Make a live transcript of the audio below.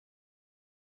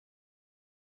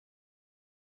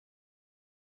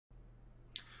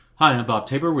Hi, I'm Bob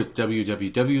Tabor with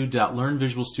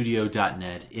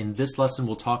www.learnvisualstudio.net. In this lesson,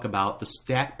 we'll talk about the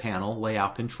StackPanel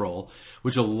layout control,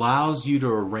 which allows you to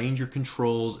arrange your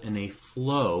controls in a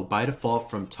flow by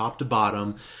default from top to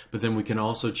bottom, but then we can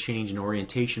also change an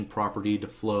orientation property to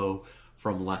flow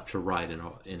from left to right in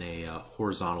a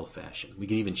horizontal fashion. We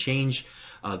can even change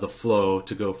the flow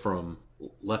to go from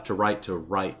left to right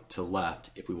to left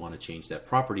if we want to change that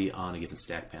property on a given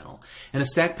stack panel. And a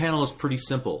stack panel is pretty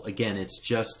simple. Again, it's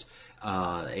just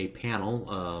a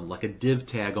panel, like a div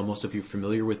tag almost if you're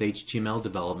familiar with HTML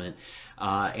development.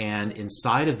 And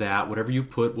inside of that, whatever you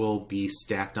put will be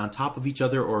stacked on top of each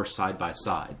other or side by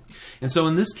side. And so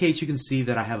in this case, you can see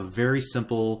that I have a very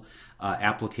simple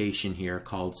application here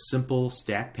called Simple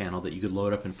Stack Panel that you could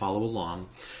load up and follow along.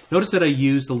 Notice that I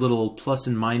used the little plus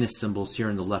and minus symbols here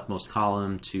in the leftmost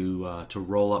column to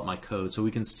roll up my code so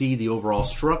we can see the overall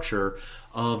structure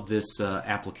of this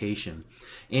application.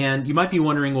 And you might be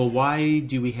wondering, well, why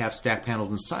do we have stack panels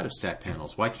inside of stack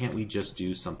panels? Why can't we just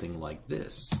do something like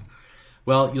this?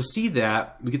 Well, you'll see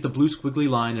that we get the blue squiggly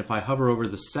line. If I hover over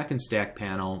the second stack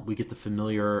panel, we get the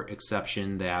familiar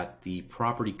exception that the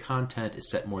property content is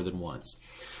set more than once.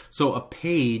 So a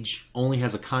page only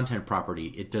has a content property.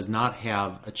 It does not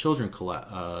have a children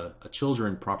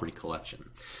property collection.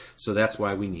 So that's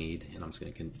why we need, and I'm just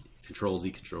going to Control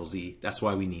Z, that's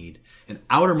why we need an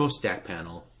outermost stack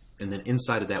panel, and then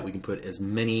inside of that we can put as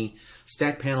many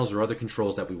stack panels or other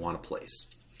controls that we want to place.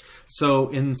 So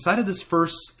inside of this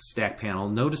first stack panel,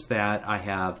 notice that I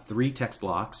have 3 text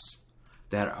blocks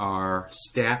that are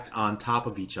stacked on top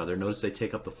of each other. Notice they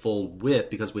take up the full width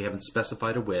because we haven't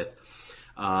specified a width.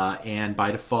 And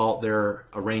by default, they're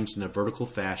arranged in a vertical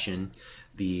fashion.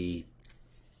 The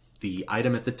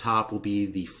item at the top will be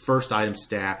the first item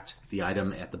stacked. The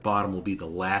item at the bottom will be the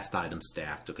last item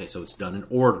stacked. Okay, so it's done in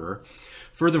order.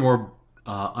 Furthermore,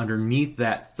 underneath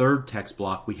that third text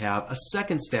block, we have a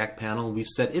second stack panel. We've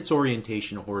set its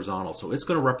orientation horizontal. So it's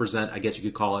going to represent, I guess you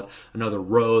could call it, another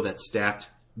row that's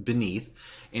stacked beneath.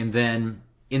 And then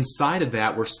inside of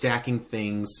that, we're stacking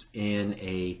things in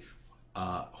a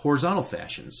horizontal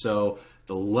fashion. So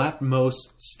the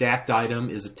leftmost stacked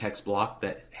item is a text block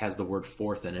that has the word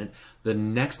fourth in it. The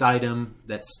next item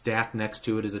that's stacked next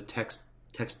to it is a text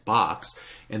box,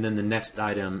 and then the next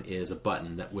item is a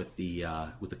button that with the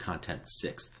content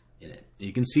sixth in it.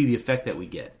 You can see the effect that we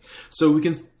get. So we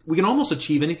can almost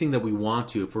achieve anything that we want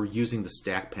to if we're using the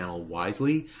stack panel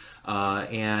wisely.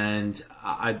 And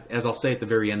as I'll say at the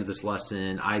very end of this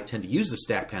lesson, I tend to use the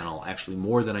stack panel actually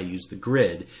more than I use the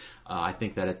grid. I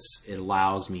think that it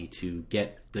allows me to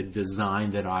get the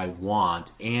design that I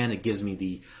want, and it gives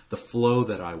me the flow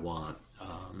that I want,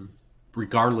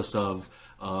 regardless of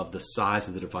the size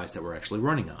of the device that we're actually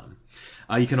running on.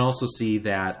 You can also see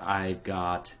that I've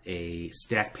got a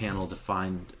stack panel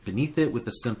defined beneath it with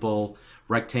a simple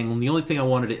rectangle. And the only thing I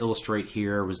wanted to illustrate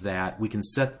here was that we can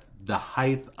set the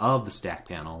height of the stack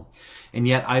panel, and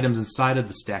yet items inside of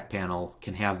the stack panel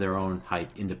can have their own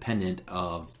height independent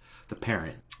of the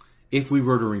parent. If we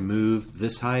were to remove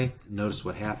this height, notice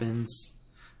what happens.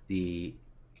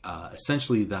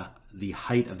 Essentially the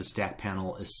height of the stack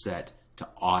panel is set to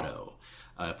auto.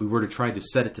 If we were to try to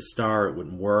set it to star, it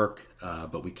wouldn't work,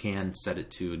 but we can set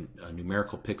it to a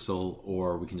numerical pixel,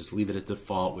 or we can just leave it at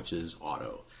default, which is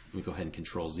auto. Let me go ahead and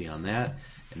Control Z on that,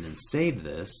 and then save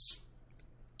this.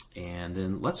 And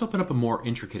then let's open up a more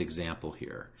intricate example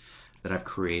here that I've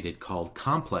created called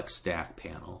Complex Stack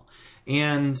Panel.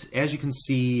 And as you can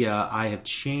see, I have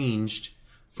changed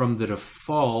from the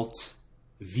default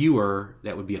viewer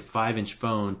that would be a 5-inch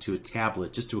phone to a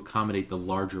tablet, just to accommodate the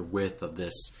larger width of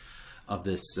this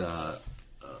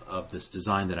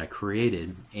design that I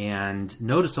created. And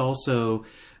notice also,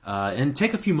 and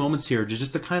take a few moments here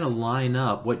just to kind of line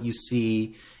up what you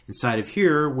see inside of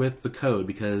here with the code,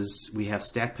 because we have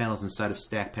stack panels inside of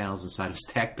stack panels inside of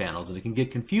stack panels, and it can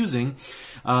get confusing.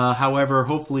 However,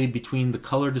 hopefully between the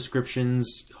color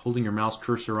descriptions, holding your mouse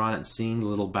cursor on it and seeing the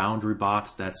little boundary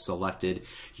box that's selected,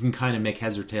 you can kind of make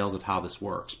heads or tails of how this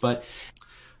works. But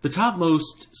the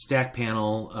topmost stack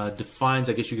panel defines,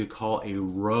 I guess you could call, a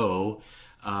row,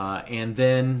 and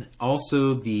then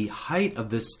also the height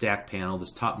of this stack panel,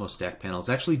 this topmost stack panel, is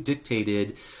actually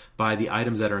dictated by the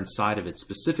items that are inside of it.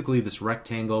 Specifically, this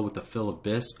rectangle with the fill of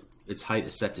bisque, its height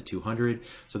is set to 200,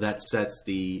 so that sets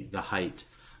the height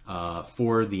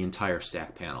for the entire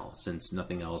stack panel, since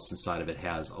nothing else inside of it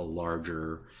has a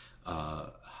larger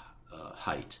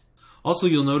height. Also,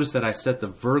 you'll notice that I set the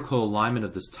vertical alignment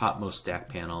of this topmost stack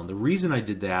panel, and the reason I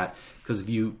did that, because if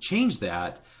you change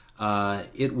that,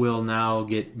 it will now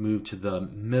get moved to the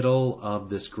middle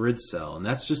of this grid cell, and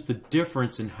that's just the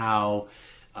difference in how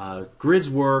grids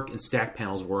work and stack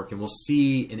panels work, and we'll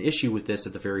see an issue with this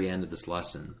at the very end of this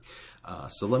lesson.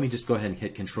 So let me just go ahead and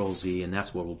hit Control Z, and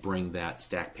that's what will bring that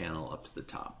stack panel up to the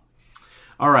top.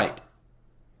 All right.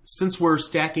 Since we're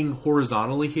stacking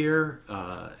horizontally here,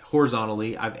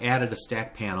 I've added a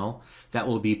stack panel that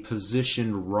will be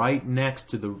positioned right next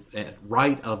to the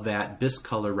right of that bisque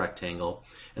color rectangle,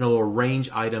 and it will arrange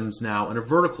items now in a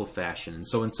vertical fashion.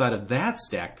 So inside of that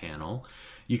stack panel,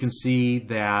 you can see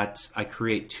that I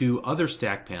create two other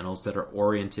stack panels that are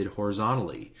oriented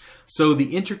horizontally. So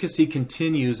the intricacy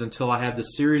continues until I have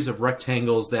this series of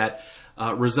rectangles that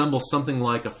resemble something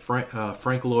like a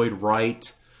Frank Lloyd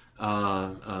Wright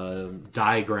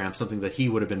diagram, something that he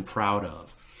would have been proud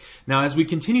of. Now, as we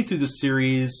continue through the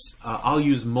series, I'll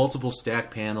use multiple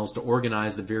stack panels to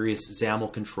organize the various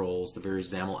XAML controls, the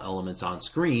various XAML elements on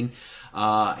screen.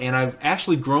 And I've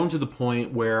actually grown to the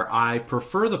point where I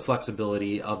prefer the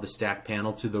flexibility of the stack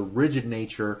panel to the rigid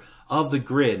nature of the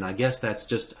grid. And I guess that's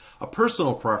just a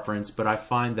personal preference, but I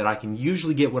find that I can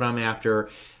usually get what I'm after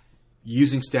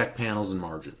using stack panels and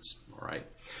margins. All right.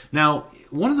 Now,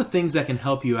 one of the things that can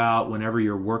help you out whenever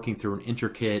you're working through an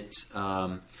intricate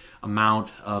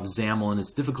amount of XAML and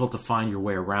it's difficult to find your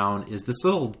way around is this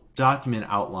little document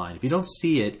outline. If you don't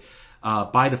see it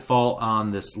by default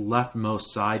on this leftmost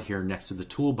side here next to the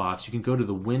toolbox, you can go to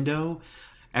the window.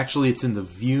 Actually, it's in the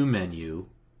View menu.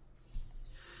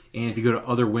 And if you go to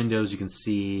Other Windows, you can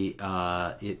see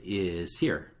it is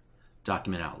here,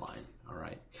 Document Outline. All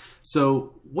right.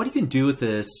 So what you can do with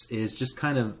this is just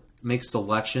kind of make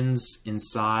selections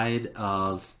inside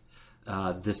of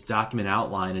this document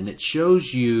outline, and it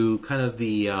shows you kind of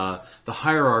the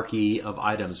hierarchy of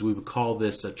items. We would call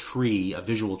this a tree, a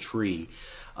visual tree.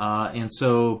 And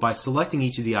so by selecting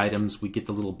each of the items, we get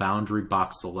the little boundary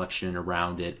box selection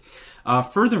around it.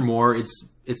 Furthermore,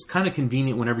 it's kind of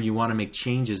convenient whenever you want to make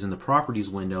changes in the properties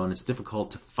window and it's difficult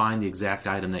to find the exact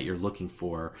item that you're looking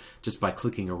for just by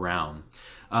clicking around.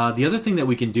 The other thing that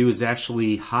we can do is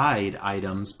actually hide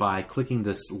items by clicking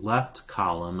this left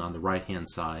column on the right hand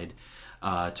side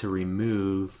to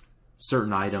remove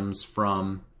certain items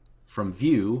from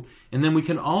view, and then we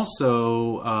can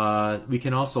also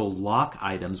lock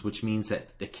items, which means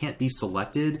that they can't be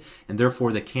selected and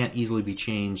therefore they can't easily be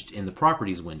changed in the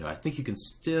properties window. I think you can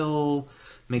still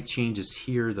make changes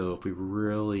here though if we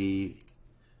really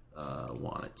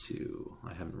wanted to.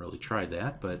 I haven't really tried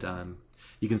that, but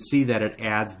you can see that it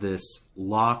adds this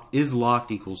locked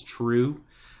equals true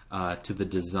to the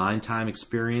design time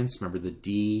experience. Remember the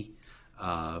D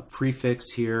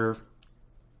prefix here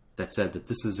that said that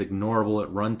this is ignorable at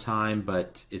runtime,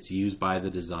 but it's used by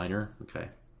the designer. Okay,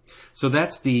 so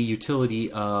that's the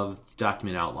utility of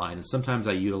document outline, and sometimes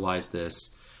I utilize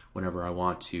this whenever I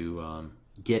want to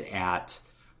get at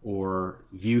or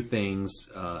view things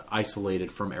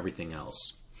isolated from everything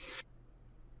else.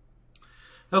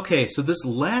 Okay, so this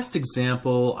last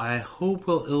example I hope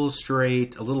will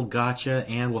illustrate a little gotcha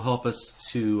and will help us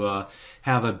to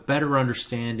have a better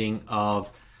understanding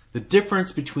of the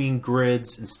difference between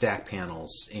grids and stack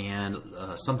panels, and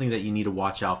something that you need to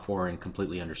watch out for and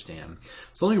completely understand.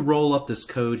 So let me roll up this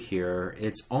code here.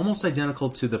 It's almost identical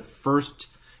to the first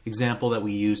example that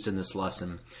we used in this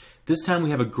lesson. This time we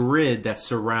have a grid that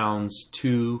surrounds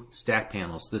two stack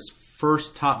panels. This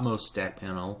first topmost stack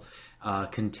panel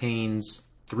contains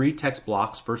 3 text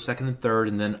blocks, first, second, and third,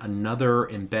 and then another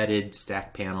embedded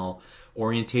stack panel,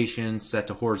 orientation set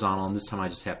to horizontal, and this time I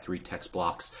just have 3 text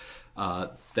blocks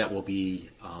that will be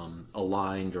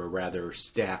aligned, or rather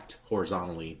stacked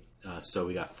horizontally. So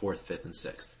we got 4th, 5th, and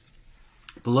 6th.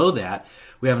 Below that,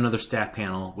 we have another stack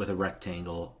panel with a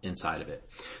rectangle inside of it.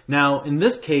 Now, in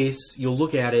this case, you'll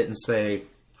look at it and say,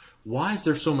 why is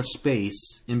there so much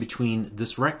space in between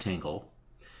this rectangle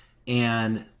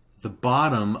and the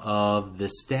bottom of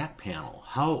this stack panel?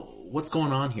 What's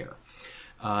going on here?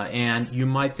 And you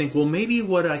might think, well, maybe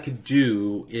what I could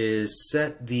do is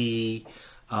set the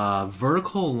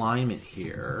vertical alignment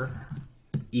here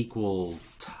equal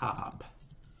top,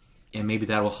 and maybe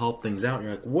that will help things out. And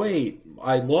you're like, wait,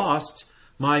 I lost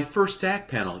my first stack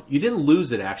panel. You didn't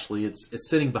lose it, actually. It's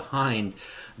sitting behind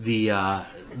the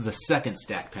second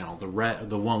stack panel,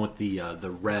 the one with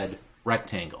the red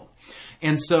rectangle.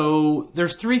 And so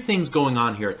there's 3 things going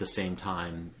on here at the same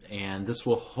time, and this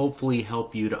will hopefully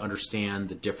help you to understand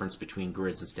the difference between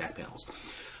grids and stack panels.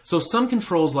 So some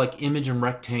controls, like image and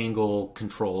rectangle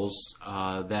controls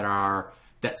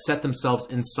that set themselves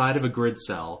inside of a grid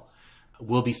cell,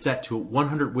 will be set to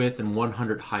 100 width and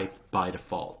 100 height by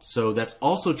default. So that's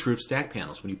also true of stack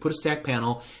panels. When you put a stack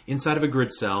panel inside of a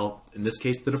grid cell, in this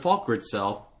case the default grid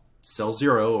cell, cell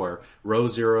 0 or row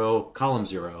 0, column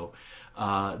 0,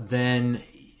 then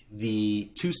the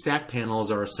two stack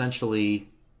panels are essentially,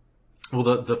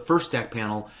 well, the first stack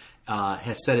panel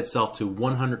has set itself to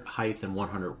 100 height and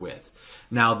 100 width.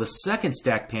 Now the second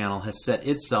stack panel has set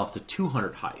itself to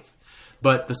 200 height.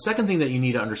 But the second thing that you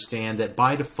need to understand that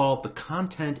by default the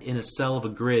content in a cell of a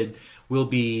grid will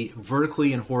be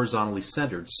vertically and horizontally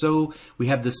centered. So we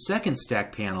have the second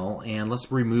stack panel, and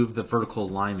let's remove the vertical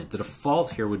alignment. The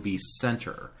default here would be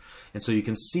center. And so you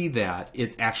can see that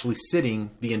it's actually sitting,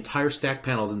 the entire stack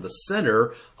panel is in the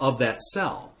center of that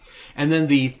cell. And then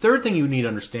the third thing you need to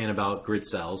understand about grid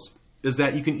cells is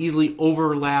that you can easily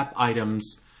overlap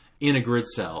items in a grid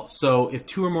cell. So if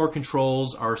two or more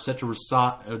controls are set to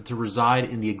reside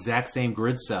in the exact same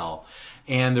grid cell,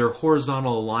 and their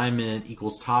horizontal alignment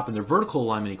equals top and their vertical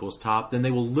alignment equals top, then they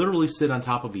will literally sit on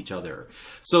top of each other.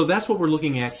 So that's what we're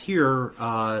looking at here.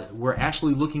 We're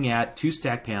actually looking at two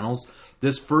stack panels.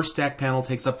 This first stack panel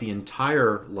takes up the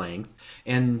entire length,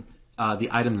 and the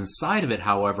items inside of it,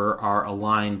 however, are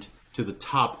aligned to the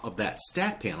top of that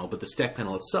stack panel, but the stack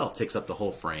panel itself takes up the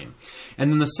whole frame.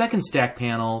 And then the second stack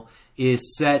panel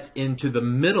is set into the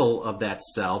middle of that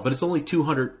cell, but it's only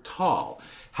 200 tall.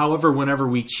 However, whenever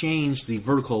we change the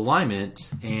vertical alignment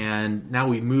and now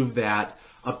we move that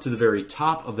up to the very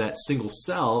top of that single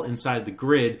cell inside the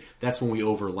grid, that's when we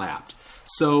overlapped.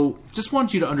 So just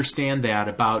want you to understand that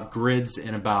about grids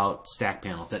and about stack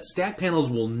panels, that stack panels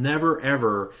will never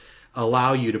ever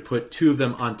allow you to put two of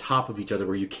them on top of each other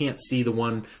where you can't see the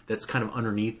one that's kind of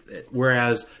underneath it,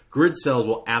 whereas grid cells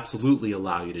will absolutely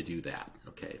allow you to do that.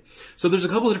 Okay, so there's a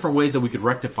couple of different ways that we could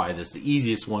rectify this. The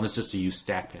easiest one is just to use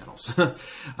stack panels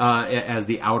as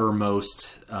the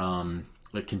outermost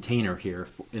container here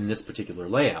in this particular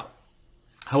layout.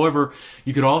 However,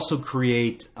 you could also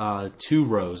create two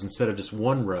rows instead of just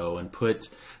one row and put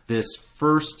this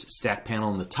first stack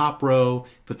panel in the top row,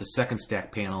 put the second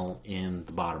stack panel in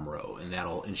the bottom row, and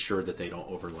that'll ensure that they don't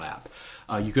overlap.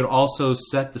 You could also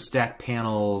set the stack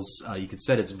panels, you could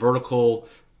set its vertical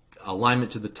alignment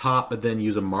to the top, but then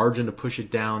use a margin to push it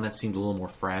down. That seems a little more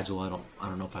fragile. I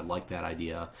don't know if I like that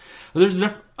idea. But there's a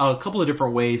couple of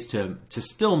different ways to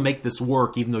still make this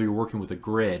work, even though you're working with a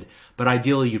grid. But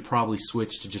ideally, you'd probably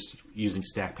switch to just using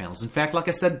stack panels. In fact, like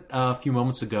I said a few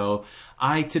moments ago,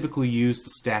 I typically use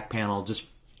the stack panel just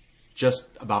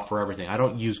about for everything. I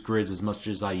don't use grids as much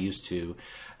as I used to,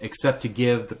 except to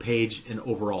give the page an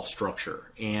overall structure.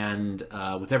 And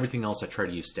with everything else, I try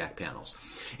to use stack panels.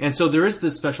 And so there is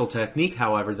this special technique,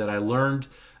 however, that I learned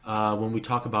when we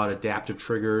talk about adaptive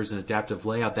triggers and adaptive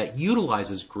layout that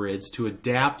utilizes grids to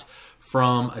adapt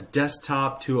from a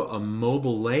desktop to a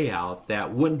mobile layout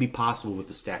that wouldn't be possible with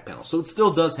the stack panel. So it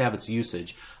still does have its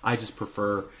usage. I just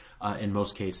prefer in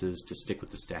most cases to stick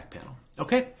with the stack panel.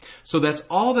 Okay, so that's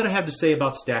all that I have to say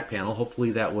about stack panel.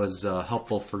 Hopefully that was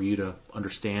helpful for you to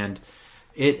understand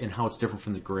it and how it's different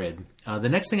from the grid. The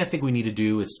next thing I think we need to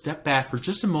do is step back for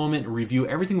just a moment and review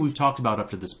everything we've talked about up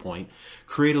to this point,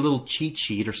 create a little cheat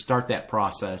sheet or start that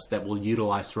process that we'll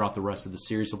utilize throughout the rest of the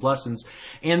series of lessons.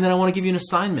 And then I want to give you an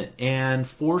assignment and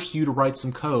force you to write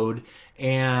some code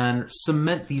and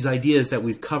cement these ideas that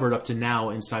we've covered up to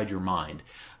now inside your mind.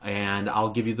 And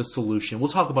I'll give you the solution.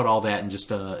 We'll talk about all that in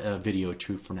just a video or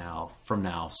two from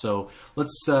now. So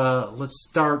let's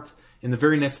start in the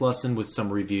very next lesson with some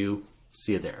review.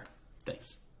 See you there.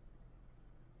 Thanks.